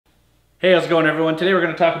Hey, how's it going everyone? Today we're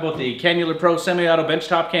going to talk about the Cannular Pro semi-auto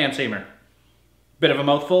benchtop can seamer. Bit of a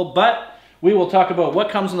mouthful, but we will talk about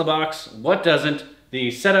what comes in the box, what doesn't,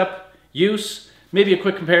 the setup, use, maybe a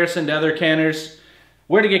quick comparison to other canners,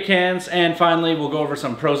 where to get cans, and finally we'll go over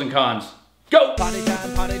some pros and cons. Go! Party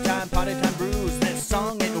time brews. This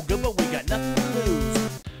song ain't no good, but we got nothing to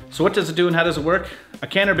lose. So what does it do and how does it work? A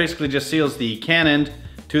canner basically just seals the can end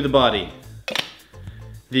to the body.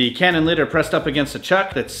 The can and lid are pressed up against a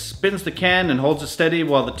chuck that spins the can and holds it steady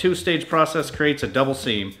while the two-stage process creates a double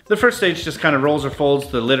seam. The first stage just kind of rolls or folds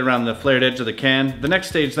the lid around the flared edge of the can. The next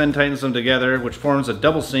stage then tightens them together, which forms a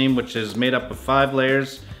double seam, which is made up of 5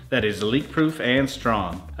 layers that is leak-proof and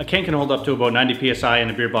strong. A can can hold up to about 90 psi and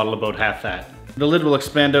a beer bottle about half that. The lid will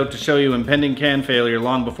expand out to show you impending can failure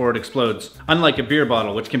long before it explodes, unlike a beer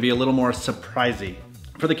bottle, which can be a little more surprising.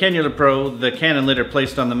 For the Cannular Pro, the can and lid are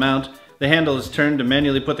placed on the mount. The handle is turned to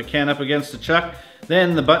manually put the can up against the chuck,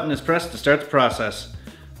 then the button is pressed to start the process.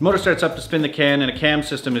 The motor starts up to spin the can and a cam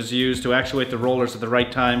system is used to actuate the rollers at the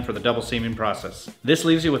right time for the double seaming process. This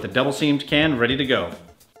leaves you with a double seamed can ready to go.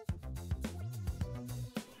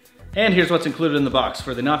 And here's what's included in the box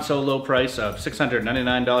for the not so low price of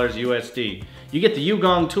 $699 USD. You get the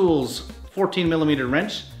Yugong Tools 14mm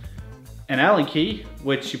wrench, an Allen key,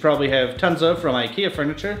 which you probably have tons of from IKEA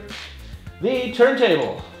furniture, the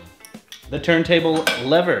turntable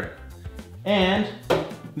lever, and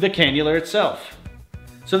the cannular itself.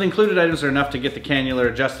 So the included items are enough to get the cannular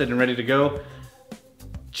adjusted and ready to go,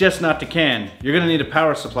 just not the can. You're gonna need a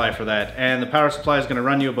power supply for that, and the power supply is gonna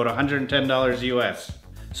run you about $110 US.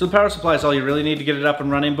 So the power supply is all you really need to get it up and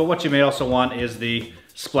running, but what you may also want is the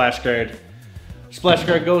splash guard. Splash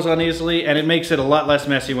guard goes on easily and it makes it a lot less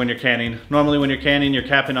messy when you're canning. Normally when you're canning, you're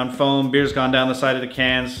capping on foam, beer's gone down the side of the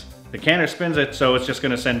cans. The canner spins it, so it's just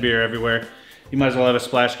gonna send beer everywhere. You might as well have a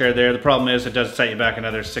splash guard there. The problem is it does set you back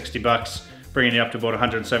another 60 bucks, bringing you up to about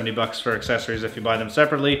 170 bucks for accessories if you buy them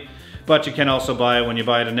separately. But you can also buy, when you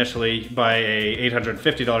buy it initially, buy a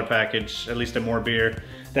 $850 package, at least a more beer,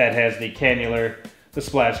 that has the cannular, the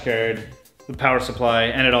splash guard, the power supply,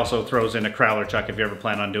 and it also throws in a crowler chuck if you ever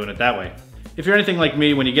plan on doing it that way. If you're anything like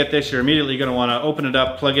me, when you get this, you're immediately gonna wanna open it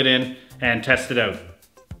up, plug it in, and test it out.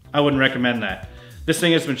 I wouldn't recommend that. This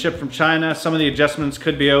thing has been shipped from China. Some of the adjustments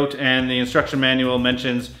could be out, and the instruction manual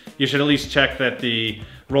mentions you should at least check that the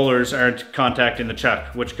rollers aren't contacting the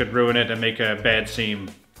chuck, which could ruin it and make a bad seam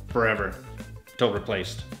forever until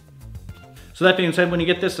replaced. So that being said, when you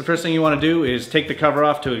get this, the first thing you want to do is take the cover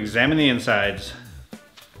off to examine the insides.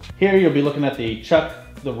 Here you'll be looking at the chuck,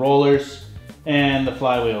 the rollers, and the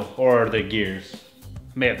flywheel, or the gears.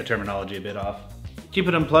 May have the terminology a bit off. Keep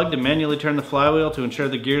it unplugged and manually turn the flywheel to ensure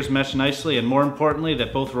the gears mesh nicely, and more importantly,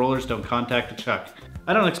 that both rollers don't contact the chuck.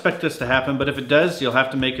 I don't expect this to happen, but if it does, you'll have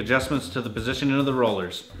to make adjustments to the positioning of the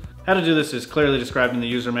rollers. How to do this is clearly described in the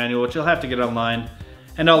user manual, which you'll have to get online,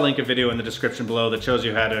 and I'll link a video in the description below that shows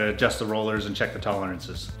you how to adjust the rollers and check the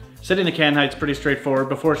tolerances. Setting the can height's pretty straightforward.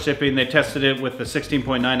 Before shipping, they tested it with the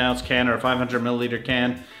 16.9 ounce can or a 500 milliliter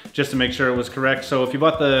can, just to make sure it was correct. So if you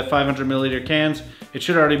bought the 500 milliliter cans, it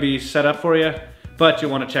should already be set up for you, but you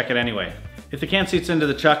want to check it anyway. If the can seats into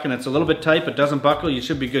the chuck and it's a little bit tight but doesn't buckle, you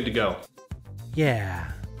should be good to go.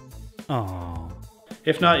 Yeah. Aww.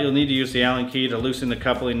 If not, you'll need to use the Allen key to loosen the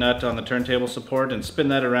coupling nut on the turntable support and spin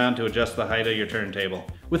that around to adjust the height of your turntable.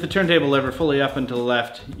 With the turntable lever fully up and to the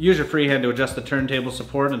left, use your free hand to adjust the turntable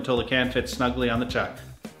support until the can fits snugly on the chuck.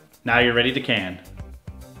 Now you're ready to can.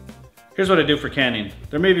 Here's what I do for canning.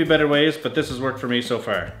 There may be better ways, but this has worked for me so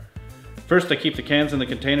far. First, I keep the cans in the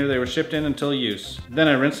container they were shipped in until use. Then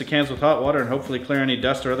I rinse the cans with hot water and hopefully clear any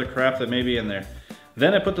dust or other crap that may be in there.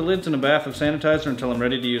 Then I put the lids in a bath of sanitizer until I'm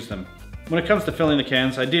ready to use them. When it comes to filling the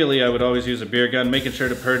cans, ideally I would always use a beer gun, making sure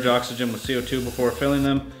to purge oxygen with CO2 before filling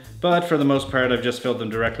them, but for the most part I've just filled them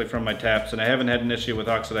directly from my taps and I haven't had an issue with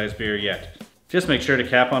oxidized beer yet. Just make sure to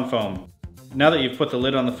cap on foam. Now that you've put the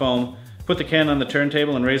lid on the foam, put the can on the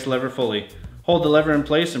turntable and raise the lever fully. Hold the lever in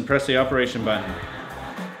place and press the operation button.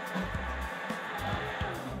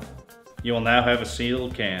 You will now have a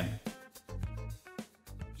sealed can.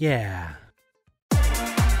 Yeah.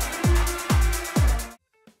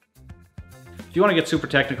 If you want to get super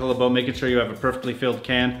technical about making sure you have a perfectly filled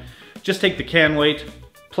can, just take the can weight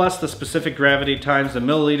plus the specific gravity times the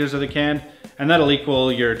milliliters of the can, and that'll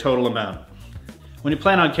equal your total amount. When you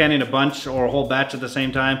plan on canning a bunch or a whole batch at the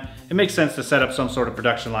same time, it makes sense to set up some sort of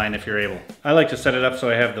production line if you're able. I like to set it up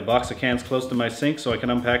so I have the box of cans close to my sink so I can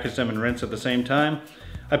unpackage them and rinse at the same time.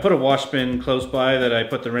 I put a wash bin close by that I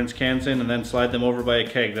put the rinse cans in and then slide them over by a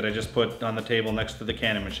keg that I just put on the table next to the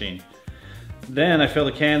canning machine. Then I fill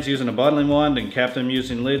the cans using a bottling wand and cap them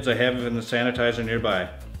using lids I have in the sanitizer nearby.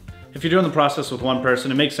 If you're doing the process with one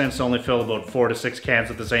person, it makes sense to only fill about 4 to 6 cans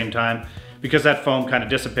at the same time, because that foam kind of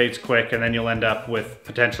dissipates quick and then you'll end up with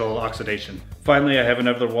potential oxidation. Finally, I have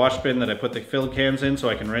another wash bin that I put the filled cans in so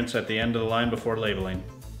I can rinse at the end of the line before labeling.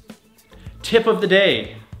 Tip of the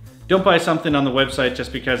day. Don't buy something on the website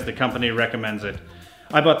just because the company recommends it.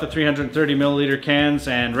 I bought the 330 milliliter cans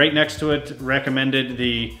and right next to it recommended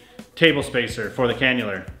the table spacer for the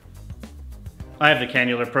Cannular. I have the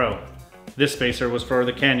Cannular Pro. This spacer was for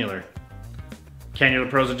the Cannular. Cannular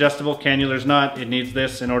Pro's adjustable, Cannular's not. It needs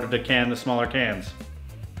this in order to can the smaller cans.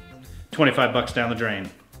 25 bucks down the drain.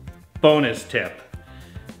 Bonus tip.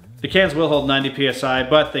 The cans will hold 90 psi,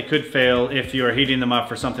 but they could fail if you are heating them up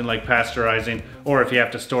for something like pasteurizing, or if you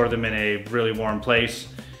have to store them in a really warm place.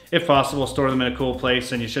 If possible, store them in a cool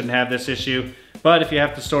place and you shouldn't have this issue. But if you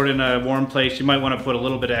have to store it in a warm place, you might want to put a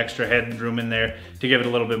little bit of extra headroom in there to give it a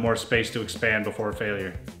little bit more space to expand before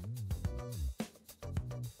failure.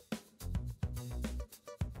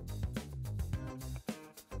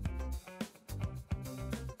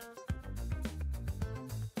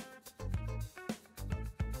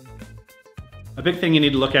 A big thing you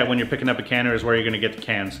need to look at when you're picking up a canner is where you're going to get the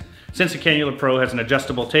cans. Since the Cannular Pro has an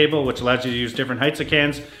adjustable table which allows you to use different heights of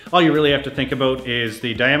cans, all you really have to think about is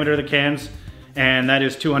the diameter of the cans, and that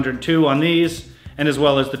is 202 on these, and as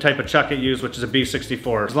well as the type of chuck it used, which is a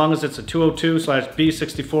B64. As long as it's a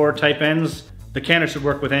 202/B64 type ends, the canner should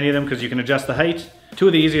work with any of them because you can adjust the height. Two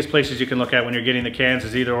of the easiest places you can look at when you're getting the cans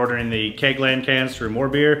is either ordering the Kegland cans through More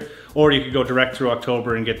Beer, or you could go direct through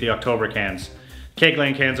Oktober and get the Oktober cans.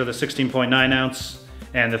 Kegland cans are the 16.9 ounce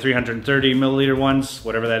and the 330 milliliter ones,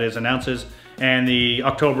 whatever that is in ounces, and the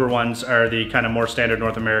Oktober ones are the kind of more standard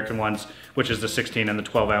North American ones, which is the 16 and the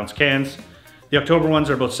 12 ounce cans. The Oktober ones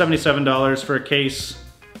are about $77 for a case,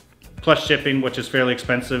 plus shipping, which is fairly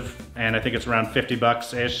expensive, and I think it's around 50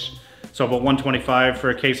 bucks-ish, so about $125 for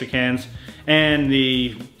a case of cans. And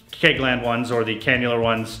the Kegland ones, or the Cannular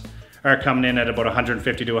ones, are coming in at about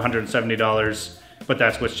 $150 to $170, but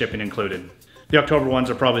that's with shipping included. The Oktober ones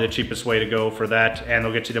are probably the cheapest way to go for that, and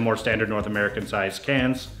they'll get you the more standard North American size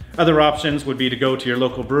cans. Other options would be to go to your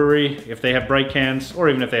local brewery if they have bright cans, or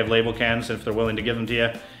even if they have label cans, if they're willing to give them to you,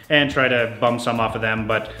 and try to bum some off of them.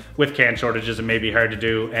 But with can shortages, it may be hard to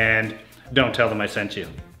do, and don't tell them I sent you.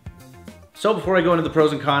 So before I go into the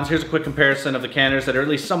pros and cons, here's a quick comparison of the canners that are at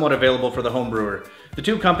least somewhat available for the home brewer. The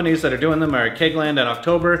two companies that are doing them are Kegland and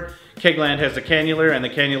Oktober. Kegland has the Cannular and the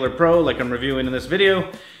Cannular Pro, like I'm reviewing in this video,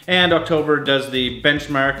 and Oktober does the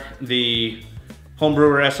Benchmark, the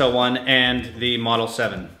Homebrewer SL1, and the Model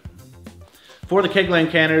 7. For the Kegland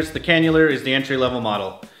canners, the Cannular is the entry-level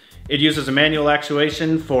model. It uses a manual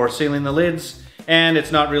actuation for sealing the lids, and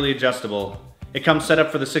it's not really adjustable. It comes set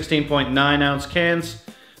up for the 16.9 ounce cans,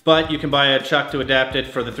 but you can buy a chuck to adapt it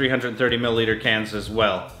for the 330 milliliter cans as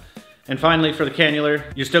well. And finally, for the Cannular,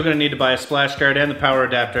 you're still going to need to buy a splash guard and the power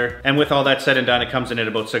adapter, and with all that said and done, it comes in at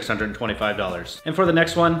about $625. And for the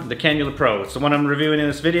next one, the Cannular Pro. It's the one I'm reviewing in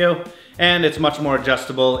this video, and it's much more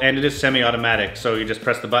adjustable, and it is semi-automatic, so you just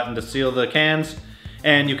press the button to seal the cans,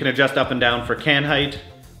 and you can adjust up and down for can height,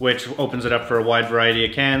 which opens it up for a wide variety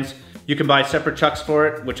of cans. You can buy separate chucks for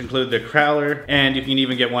it, which include the crowler, and you can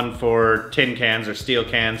even get one for tin cans or steel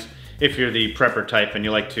cans if you're the prepper type and you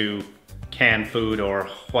like to can food or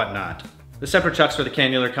whatnot. The separate chucks for the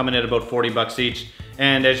Cannular come in at about 40 bucks each,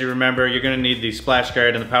 and as you remember, you're going to need the splash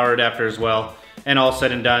guard and the power adapter as well, and all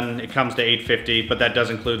said and done, it comes to $850, but that does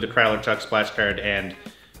include the crowler chuck, splash guard, and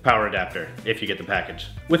power adapter if you get the package.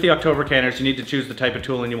 With the Oktober canners, you need to choose the type of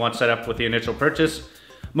tooling you want set up with the initial purchase.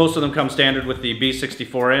 Most of them come standard with the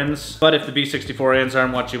B64 ends, but if the B64 ends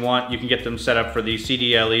aren't what you want, you can get them set up for the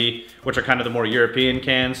CDLE, which are kind of the more European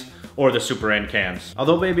cans, or the super end cans.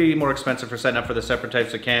 Although they may be more expensive for setting up for the separate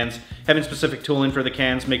types of cans, having specific tooling for the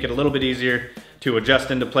cans make it a little bit easier to adjust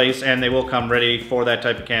into place, and they will come ready for that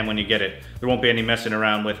type of can when you get it. There won't be any messing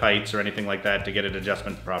around with heights or anything like that to get it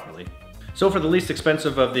adjustment properly. So for the least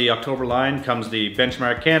expensive of the Oktober line comes the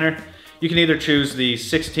Benchmark canner. You can either choose the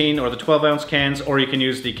 16 or the 12 ounce cans, or you can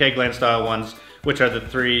use the Kegland style ones, which are the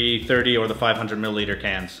 330 or the 500 milliliter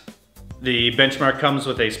cans. The Benchmark comes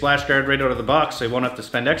with a splash guard right out of the box, so you won't have to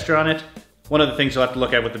spend extra on it. One of the things you'll have to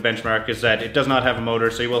look at with the Benchmark is that it does not have a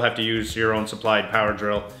motor, so you will have to use your own supplied power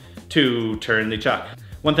drill to turn the chuck.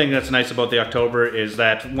 One thing that's nice about the Oktober is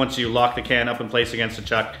that once you lock the can up in place against the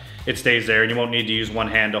chuck, it stays there and you won't need to use one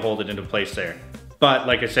hand to hold it into place there. But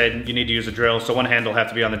like I said, you need to use a drill, so one hand will have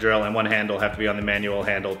to be on the drill and one hand will have to be on the manual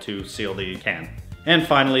handle to seal the can. And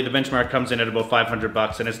finally, the Benchmark comes in at about 500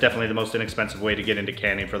 bucks, and it's definitely the most inexpensive way to get into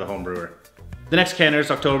canning for the home brewer. The next canner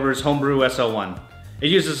is Oktober's Homebrew SL1. It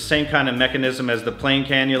uses the same kind of mechanism as the plain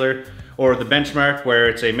Cannular, or the benchmark where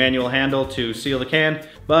it's a manual handle to seal the can,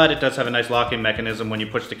 but it does have a nice locking mechanism when you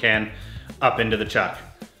push the can up into the chuck.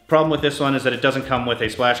 Problem with this one is that it doesn't come with a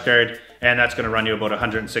splash guard, and that's going to run you about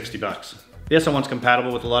 160 bucks. The SL1's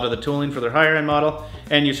compatible with a lot of the tooling for their higher end model,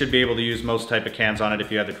 and you should be able to use most type of cans on it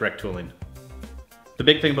if you have the correct tooling. The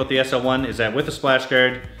big thing about the SL1 is that with the splash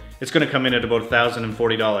guard, it's going to come in at about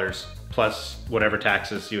 $1,040 plus whatever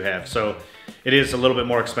taxes you have. So it is a little bit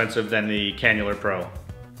more expensive than the Cannular Pro.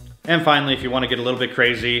 And finally, if you want to get a little bit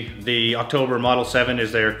crazy, the Oktober Model 7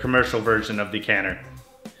 is their commercial version of the canner.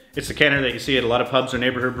 It's the canner that you see at a lot of pubs or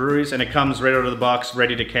neighborhood breweries, and it comes right out of the box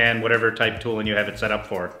ready to can whatever type tooling you have it set up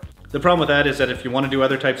for. The problem with that is that if you want to do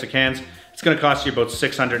other types of cans, it's going to cost you about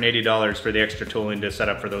 $680 for the extra tooling to set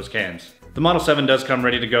up for those cans. The Model 7 does come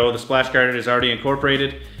ready to go, the splash guard is already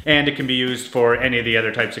incorporated, and it can be used for any of the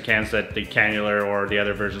other types of cans that the Cannular or the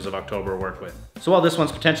other versions of Oktober work with. So while this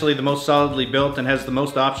one's potentially the most solidly built and has the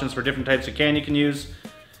most options for different types of can you can use,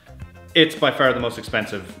 it's by far the most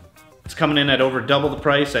expensive. It's coming in at over double the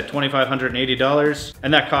price at $2,580,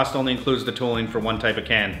 and that cost only includes the tooling for one type of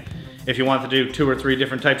can. If you want to do 2 or 3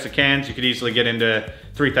 different types of cans, you could easily get into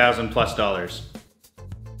 $3,000 plus.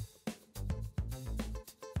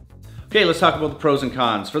 Okay, let's talk about the pros and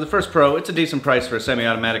cons. For the first pro, it's a decent price for a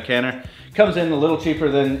semi-automatic canner. Comes in a little cheaper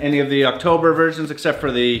than any of the Oktober versions except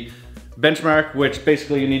for the benchmark, which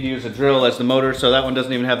basically you need to use a drill as the motor, so that one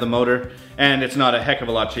doesn't even have the motor, and it's not a heck of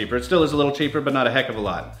a lot cheaper. It still is a little cheaper, but not a heck of a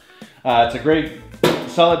lot. It's a great,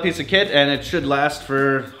 solid piece of kit, and it should last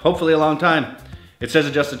for hopefully a long time. It says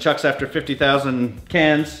adjusted chucks after 50,000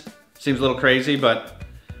 cans. Seems a little crazy, but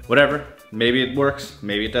whatever. Maybe it works,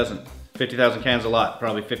 maybe it doesn't. 50,000 cans a lot,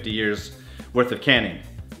 probably 50 years worth of canning.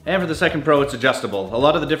 And for the second pro, it's adjustable. A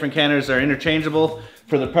lot of the different canners are interchangeable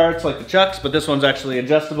for the parts like the chucks, but this one's actually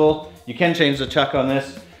adjustable. You can change the chuck on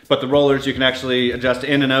this, but the rollers you can actually adjust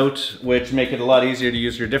in and out, which make it a lot easier to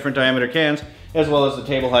use your different diameter cans, as well as the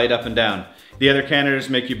table height up and down. The other canners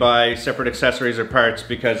make you buy separate accessories or parts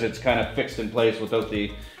because it's kind of fixed in place without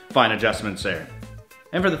the fine adjustments there.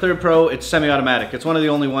 And for the third pro, it's semi-automatic. It's one of the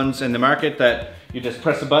only ones in the market that you just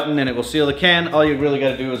press a button and it will seal the can. All you really got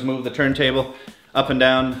to do is move the turntable up and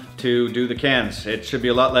down to do the cans. It should be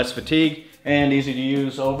a lot less fatigue and easy to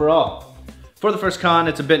use overall. For the first con,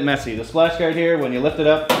 it's a bit messy. The splash guard here, when you lift it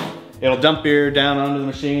up, it'll dump beer down onto the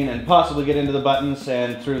machine and possibly get into the buttons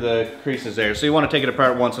and through the creases there. So you want to take it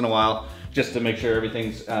apart once in a while just to make sure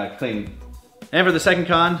everything's clean. And for the second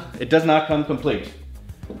con, it does not come complete.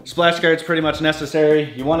 Splash guard's pretty much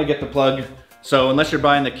necessary. You want to get the plug. So unless you're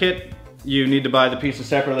buying the kit, you need to buy the pieces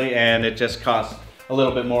separately, and it just costs a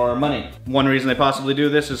little bit more money. One reason they possibly do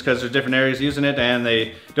this is because there's different areas using it and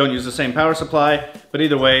they don't use the same power supply, but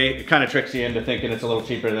either way, it kind of tricks you into thinking it's a little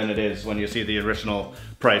cheaper than it is when you see the original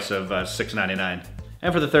price of $6.99.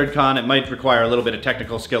 And for the third con, it might require a little bit of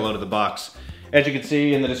technical skill out of the box. As you can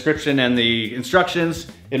see in the description and the instructions,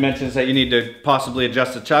 it mentions that you need to possibly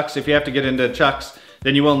adjust the chucks. If you have to get into chucks,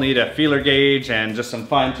 then you will need a feeler gauge and just some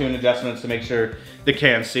fine-tuned adjustments to make sure the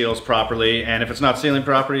can seals properly. And if it's not sealing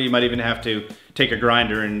properly, you might even have to take a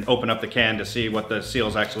grinder and open up the can to see what the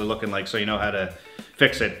seal's actually looking like so you know how to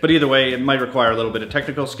fix it. But either way, it might require a little bit of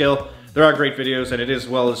technical skill. There are great videos and it is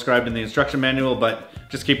well described in the instruction manual, but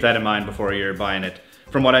just keep that in mind before you're buying it.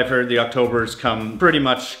 From what I've heard, the Oktobers come pretty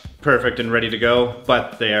much perfect and ready to go,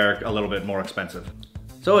 but they are a little bit more expensive.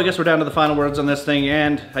 So I guess we're down to the final words on this thing,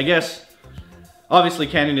 and I guess obviously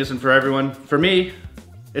canning isn't for everyone. For me,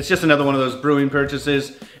 it's just another one of those brewing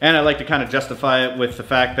purchases, and I like to kind of justify it with the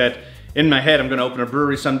fact that in my head I'm going to open a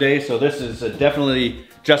brewery someday, so this is a definitely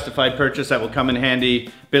justified purchase that will come in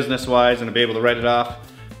handy business-wise and I'll be able to write it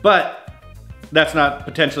off. But that's not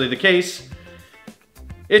potentially the case.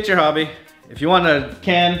 It's your hobby. If you want a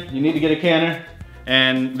can, you need to get a canner,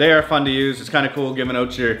 and they are fun to use. It's kind of cool giving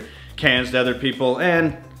out your cans to other people,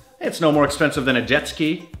 and it's no more expensive than a jet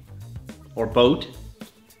ski or boat.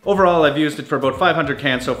 Overall, I've used it for about 500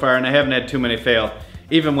 cans so far, and I haven't had too many fail,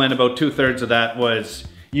 even when about 2/3 of that was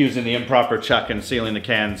using the improper chuck and sealing the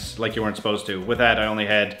cans like you weren't supposed to. With that, I only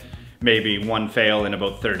had maybe 1 fail in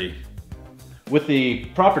about 30. With the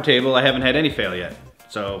proper table, I haven't had any fail yet,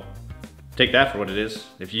 so take that for what it is.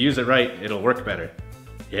 If you use it right, it'll work better.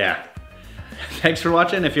 Yeah. Thanks for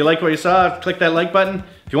watching. If you liked what you saw, click that like button.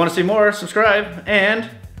 If you want to see more, subscribe, and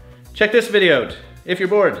check this video out if you're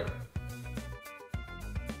bored.